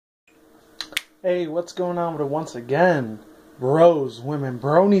Hey, what's going on with it once again? Bros, women,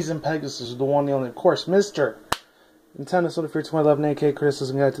 bronies, and pegasisters, the one, the only, of course, Mr. Nintendo Solid Free 2011 AK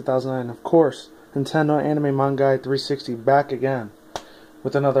Criticism Guide 2009, of course, Nintendo Anime Manga Guide 360 back again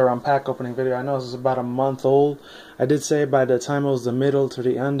with another pack opening video. I know this is about a month old. I did say by the time it was the middle to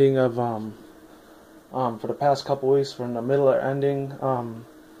the ending of for the past couple weeks, from the middle or ending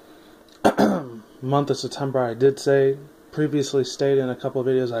month of September, I did say previously stated in a couple of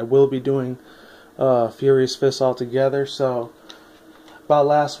videos I will be doing Furious Fist all together. So about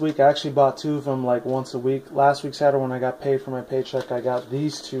last week, I actually bought two of them like once a week. Last week Saturday when I got paid for my paycheck, I got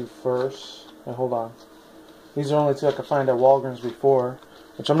these two first. Hey, hold on. These are only two I could find at Walgreens before,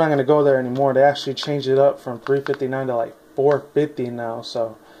 which I'm not going to go there anymore. They actually changed it up from $3.59 to like $4.50 now,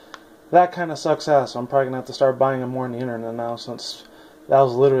 so that kind of sucks ass. So I'm probably going to have to start buying them more on the internet now, since that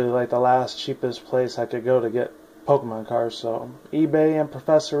was literally like the last cheapest place I could go to get Pokemon cards. So eBay and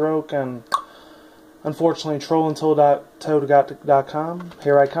Professor Oak and unfortunately trollandtoad.com,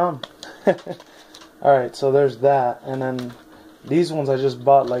 here I come. Alright, so there's that. And then these ones I just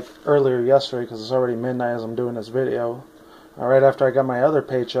bought like earlier yesterday because it's already midnight as I'm doing this video. Right after I got my other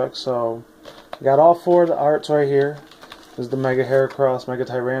paycheck. So I got all four of the arts right here. There's the Mega Heracross, Mega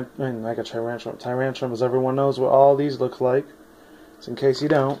Tyrantrum, as everyone knows what all these look like, just in case you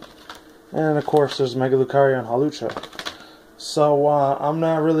don't. And of course there's Mega Lucario and Hawlucha. So I'm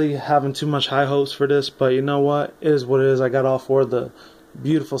not really having too much high hopes for this, but you know what? It is what it is. I got all four of the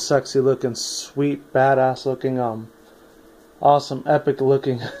beautiful, sexy looking, sweet, badass looking, awesome, epic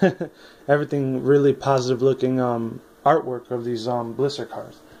looking, everything really positive looking artwork of these blister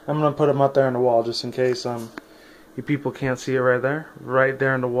cards. I'm going to put them up there on the wall just in case you people can't see it right there. Right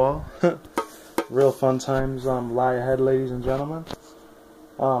there on the wall. Real fun times lie ahead, ladies and gentlemen.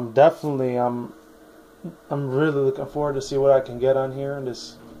 Definitely I'm really looking forward to see what I can get on here in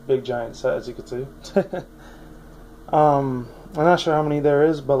this big giant set, as you can see. I'm not sure how many there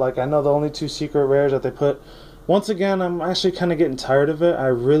is, but like I know the only two secret rares that they put. Once again, I'm actually kind of getting tired of it. I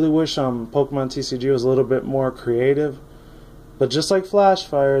really wish Pokemon TCG was a little bit more creative. But just like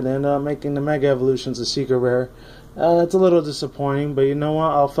Flashfire, they ended up making the Mega Evolutions a secret rare. It's a little disappointing, but you know what?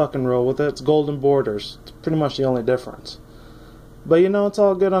 I'll fucking roll with it. It's golden borders. It's pretty much the only difference. But you know, it's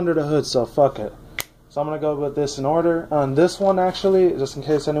all good under the hood, so fuck it. So I'm going to go with this in order. On this one, actually, just in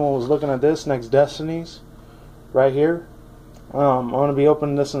case anyone was looking at this, next Destinies, right here. I'm going to be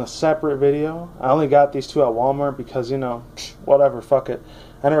opening this in a separate video. I only got these two at Walmart because, you know, whatever, fuck it.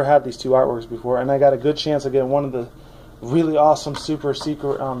 I never had these two artworks before, and I got a good chance of getting one of the really awesome super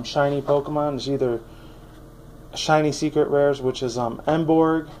secret shiny Pokemon. It's either shiny secret rares, which is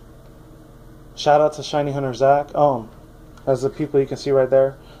Emborg. Shout out to Shiny Hunter Zach. As the people you can see right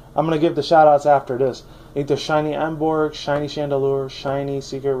there. I'm going to give the shout outs after this. Either Shiny Emborg, Shiny Chandelure, Shiny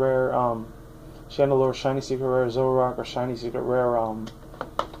Secret Rare, Chandelure, Shiny Secret Rare Zoroark, or Shiny Secret Rare,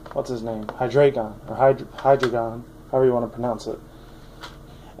 what's his name? Hydreigon, or Hydreigon, however you want to pronounce it.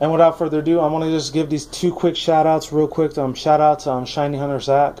 And without further ado, I want to just give these two quick shout outs real quick. Shout out to Shiny Hunter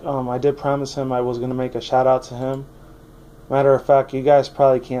Zach. I did promise him I was going to make a shout out to him. Matter of fact, you guys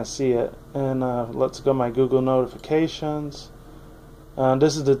probably can't see it. And let's go my Google notifications.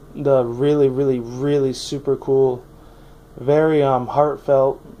 This is the really, really, really super cool, very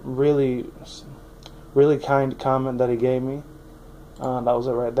heartfelt, really, really kind comment that he gave me. That was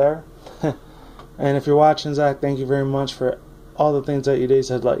it right there. And if you're watching, Zach, thank you very much for all the things that you did. He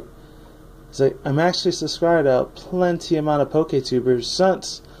said, like, I'm actually subscribed to plenty amount of PokeTubers,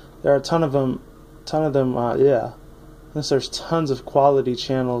 since there are a ton of them, yeah. Since there's tons of quality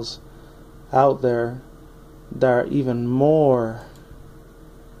channels out there that are even more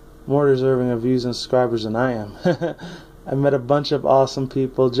deserving of views and subscribers than I am. I met a bunch of awesome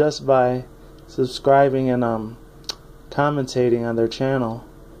people just by subscribing and commentating on their channel,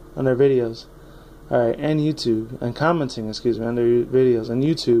 on their videos. Alright, and YouTube, and commenting, excuse me, on their videos on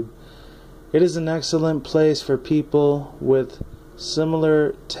YouTube. It is an excellent place for people with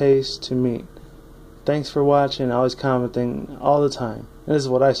similar tastes to me. Thanks for watching, always commenting all the time. And this is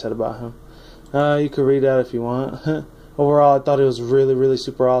what I said about him. You could read that if you want. Overall, I thought it was really, really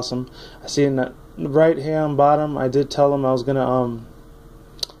super awesome. I see in that right here on bottom, I did tell him I was gonna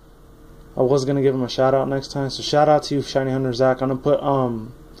give him a shout out next time. So shout out to you, Shiny Hunter Zach. I'm gonna put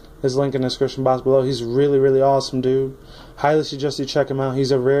his link in the description box below. He's a really, really awesome dude. Highly suggest you check him out.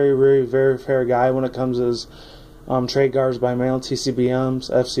 He's a very, very, very fair guy when it comes to his trade cards by mail,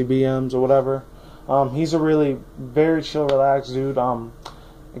 TCBMs, FCBMs, or whatever. He's a really very chill, relaxed dude.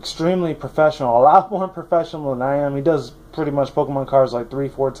 Extremely professional, a lot more professional than I am. He does pretty much Pokemon cards like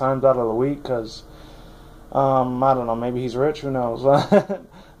 3-4 times out of the week because I don't know, maybe he's rich, who knows.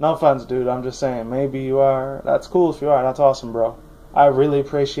 No offense, dude. I'm just saying, maybe you are. That's cool if you are. That's awesome, bro. I really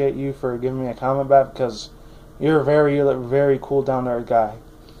appreciate you for giving me a comment back because you're a very cool, down-to-earth guy.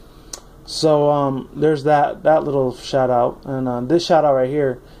 So, there's that little shout-out. And this shout-out right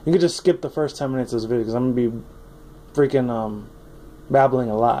here, you can just skip the first 10 minutes of this video because I'm going to be freaking babbling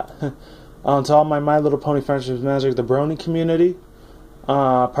a lot. To all my Little Pony Friendships Magic, the brony community,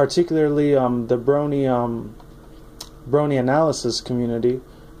 particularly the brony analysis community.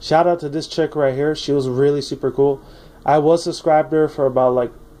 Shout out to this chick right here. She was really super cool. I was subscribed to her for about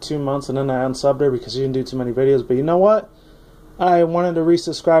like 2 months and then I unsubbed her because she didn't do too many videos. But you know what? I wanted to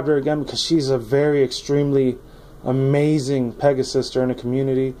resubscribe to her again because she's a very extremely amazing pegasister in the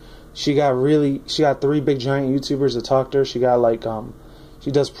community. She got 3 big giant YouTubers that talk to her. She got like she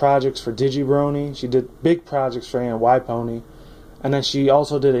does projects for DigiBrony. She did big projects for ANY Pony. And then she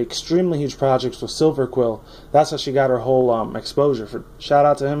also did extremely huge projects with Silver Quill. That's how she got her whole exposure. Shout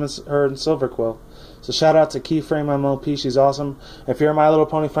out to her and Silver Quill. So shout out to Keyframe MLP. She's awesome. If you're My Little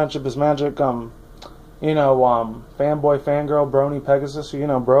Pony Friendship is Magic, fanboy, fangirl, brony, Pegasus,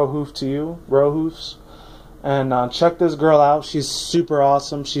 bro hoof to you, bro hoofs. And check this girl out. She's super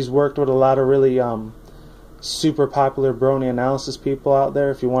awesome. She's worked with a lot of really super popular brony analysis people out there.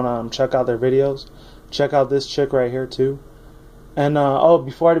 If you want to check out their videos, check out this chick right here too. And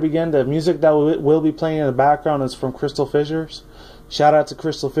before I begin, the music that will be playing in the background is from Crystal Fissures. Shout out to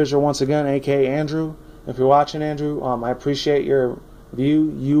Crystal Fisher once again, aka Andrew. If you're watching, Andrew, I appreciate your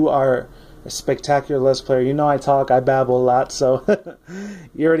view. You are a spectacular Let's Player. You know I talk, I babble a lot, so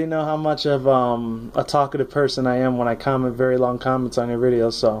you already know how much of a talkative person I am when I comment very long comments on your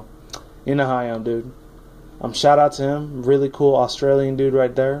videos. So you know how I am, dude. Shout out to him, really cool Australian dude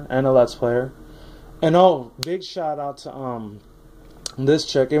right there, and a Let's Player. And big shout out to this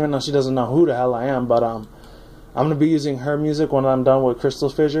chick, even though she doesn't know who the hell I am, but I'm gonna be using her music when I'm done with Crystal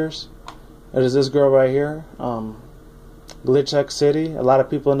Fissures. It is this girl right here, Glitch X City. A lot of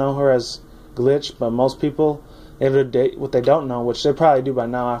people know her as Glitch, but most people, what they don't know, which they probably do by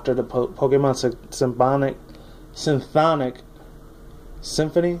now after the Pokemon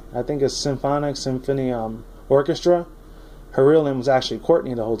Symphony, I think it's Symphony Orchestra. Her real name was actually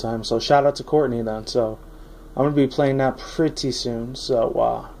Courtney the whole time, so shout out to Courtney then. So I'm going to be playing that pretty soon.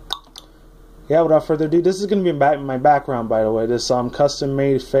 So, yeah, without further ado, this is going to be my background, by the way. This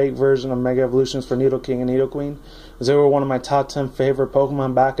custom-made fake version of Mega Evolutions for Needle King and Needle Queen. Because they were one of my top 10 favorite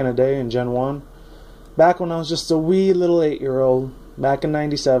Pokemon back in the day in Gen 1. Back when I was just a wee little 8-year-old. Back in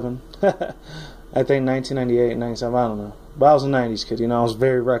 97. I think 1998, 97, I don't know. But I was a 90s kid, I was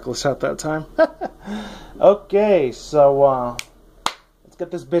very reckless at that time. Okay, so let's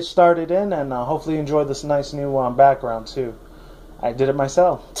get this bitch started in, and hopefully you enjoy this nice new background too. I did it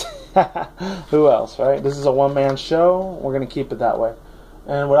myself. Who else, right? This is a one-man show. We're going to keep it that way.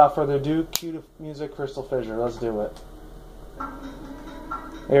 And without further ado, cue the music, Crystal Fissure. Let's do it.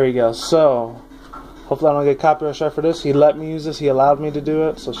 There we go. So, hopefully I don't get copyright strike for this. He let me use this. He allowed me to do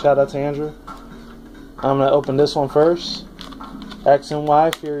it. So shout out to Andrew. I'm going to open this one first. X and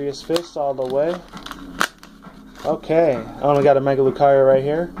Y, Furious Fist all the way. Okay, I only got a Mega Lucario right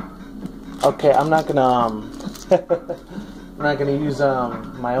here. Okay, I'm not gonna I'm not gonna use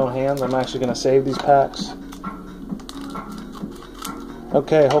my own hands. I'm actually gonna save these packs.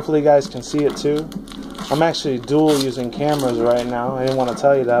 Okay, hopefully you guys can see it too. I'm actually dual using cameras right now. I didn't want to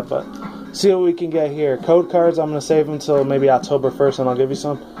tell you that, but see what we can get here. Code cards, I'm gonna save until maybe October 1st, and I'll give you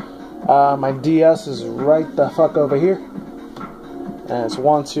some. My DS is right the fuck over here, and it's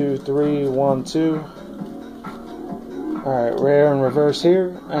 1, 2, 3, 1, 2. Alright, rare and reverse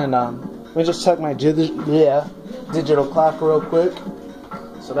here, and let me just check my digital clock real quick,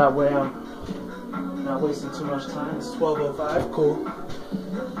 so that way I'm not wasting too much time. It's 12:05, cool.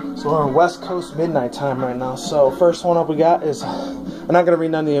 So we're on West Coast midnight time right now. So first one up we got is, I'm not going to read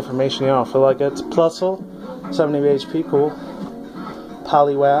none of the information, I don't feel like it. It's Plusle, 70 HP, cool.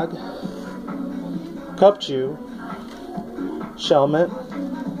 Poliwag, Cupchew, Shelmet,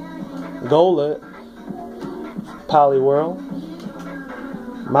 Golett, Poliwhirl,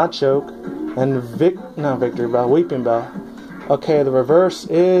 Machoke, and Victory Bell, Weeping Bell. Okay, the reverse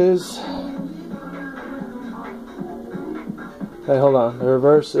is... Okay, hold on. The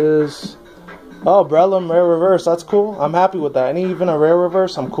reverse is... Oh, Breloom, rare reverse. That's cool. I'm happy with that. And even a rare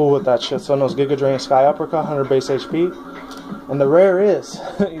reverse, I'm cool with that shit. So knows Giga Drain, Sky Uppercut, 100 base HP. And the rare is,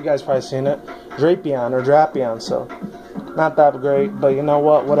 you guys probably seen it, Drapion or Drapion. So, not that great, but you know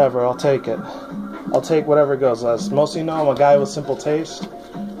what? Whatever, I'll take it. I'll take whatever goes. As most of you know, I'm a guy with simple taste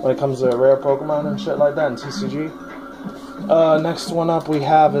when it comes to rare Pokemon and shit like that in TCG. Next one up we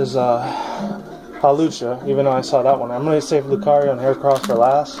have is hawlucha, even though I saw that one. I'm going to save Lucario and Heracross for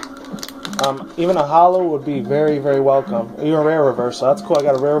last. Even a holo would be very, very welcome. Even a rare reverse, so that's cool. I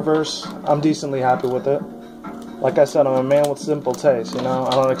got a rare reverse. I'm decently happy with it. Like I said, I'm a man with simple taste, you know?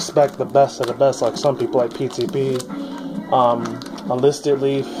 I don't expect the best of the best like some people like PTP, Unlisted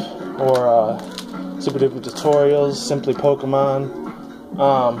Leaf, or Super Duper Tutorials, Simply Pokemon.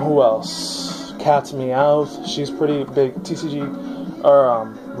 Who else? Cat's Meowth. She's pretty big. TCG. Or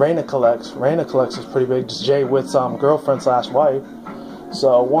Raina Collects. Raina Collects is pretty big. Just Jay Witt's girlfriend / wife.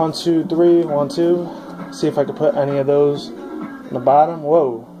 So 1, 2, 3, 1, 2. See if I can put any of those in the bottom.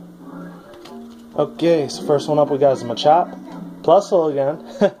 Whoa. Okay, so first one up we got is Machop. Plusle again.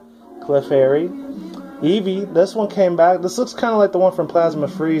 Clefairy. Eevee. This one came back. This looks kind of like the one from Plasma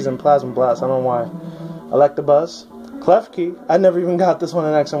Freeze and Plasma Blast. I don't know why. Electabuzz. Klefki. I never even got this one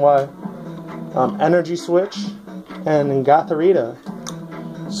in X and Y. Energy Switch. And Gothorita.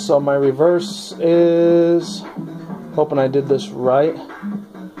 So my reverse is... Hoping I did this right.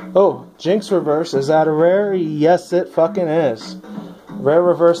 Oh, Jinx reverse. Is that a rare? Yes, it fucking is. Rare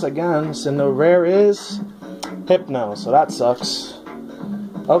reverse again. So the rare is Hypno. So that sucks.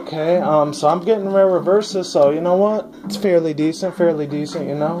 Okay, so I'm getting rare reverses. So you know what? It's fairly decent,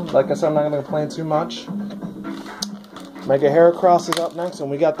 you know. Like I said, I'm not going to complain too much. Mega Heracross is up next. And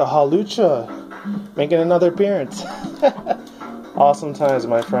we got the hawlucha making another appearance. Awesome times,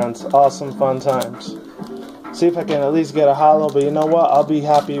 my friends. Awesome fun times. See if I can at least get a holo, but you know what? I'll be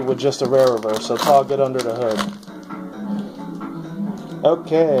happy with just a rare reverse, so it's all good under the hood.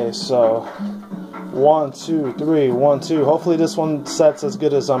 Okay, so 1, 2, 3, 1, 2. Hopefully this one sets as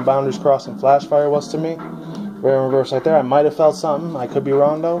good as Boundaries Crossing Flashfire was to me. Rare reverse right there. I might have felt something. I could be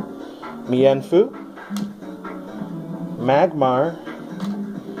wrong though. Mienfoo. Magmar.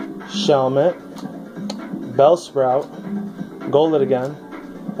 Shelmet. Bellsprout. Goldet again.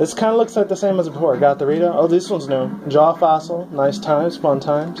 This kind of looks like the same as before. Gothorita. Oh, this one's new. Jaw Fossil. Nice times. Fun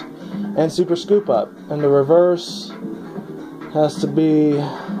times. And Super Scoop Up. And the reverse has to be...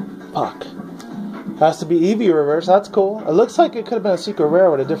 Fuck. Has to be Eevee reverse. That's cool. It looks like it could have been a secret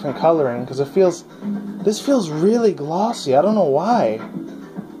rare with a different coloring. Because it feels... This feels really glossy. I don't know why.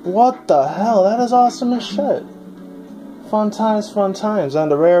 What the hell? That is awesome as shit. Fun times, fun times.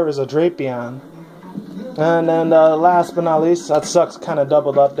 And the rare is a Drapion. And then last but not least, that sucks, kind of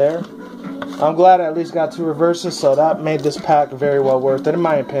doubled up there. I'm glad I at least got 2 reverses, so that made this pack very well worth it, in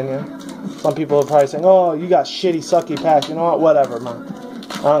my opinion. Some people are probably saying, oh, you got shitty, sucky packs. You know what? Whatever, man.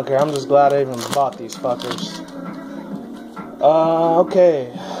 I don't care. I'm just glad I even bought these fuckers.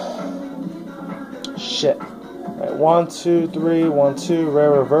 Okay. Shit. Right, 1, 2, 3, 1, 2,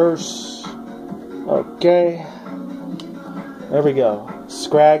 rare reverse. Okay. There we go.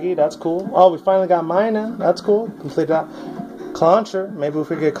 Scraggy, that's cool. Oh, we finally got mine in. That's cool. Complete that. Clauncher. Maybe if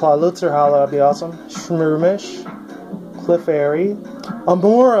we get Clawlitzer Hollow, that'd be awesome. Shmurmish. Clefairy.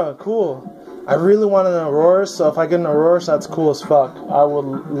 Amora. Cool. I really wanted an Aurorus, so if I get an Aurorus, that's cool as fuck. I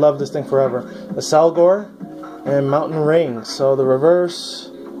would love this thing forever. A Selgor and Mountain Ring. So the reverse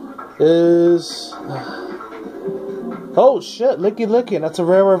is... Oh, shit. Licky Licky. That's a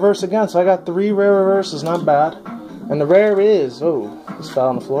rare reverse again. So I got 3 rare reverses. Not bad. And the rare is... Oh, this fell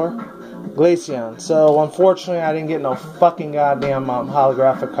on the floor. Glaceon. So, unfortunately, I didn't get no fucking goddamn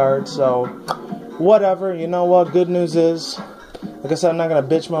holographic card. So, whatever. You know what? Good news is... Like I said, I'm not going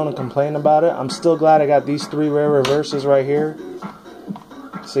to bitch, moan, and complain about it. I'm still glad I got these 3 rare reverses right here.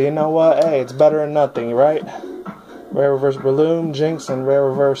 So, you know what? Hey, it's better than nothing, right? Rare reverse Breloom, Jinx, and rare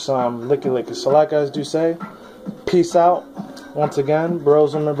reverse Licky Licky. So, like I do say, peace out. Once again,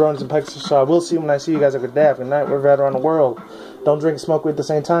 bros, women, bronies, and pegasisters. So I will see you when I see you guys. Have a good day, have a good night, wherever you're at around the world. Don't drink and smoke weed at the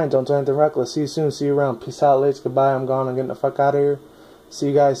same time. Don't do anything reckless. See you soon. See you around. Peace out, ladies. Goodbye. I'm gone. I'm getting the fuck out of here. See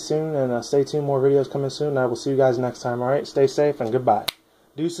you guys soon, and stay tuned. More videos coming soon. And I will see you guys next time, alright? Stay safe, and goodbye.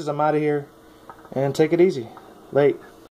 Deuces, I'm out of here. And take it easy. Late.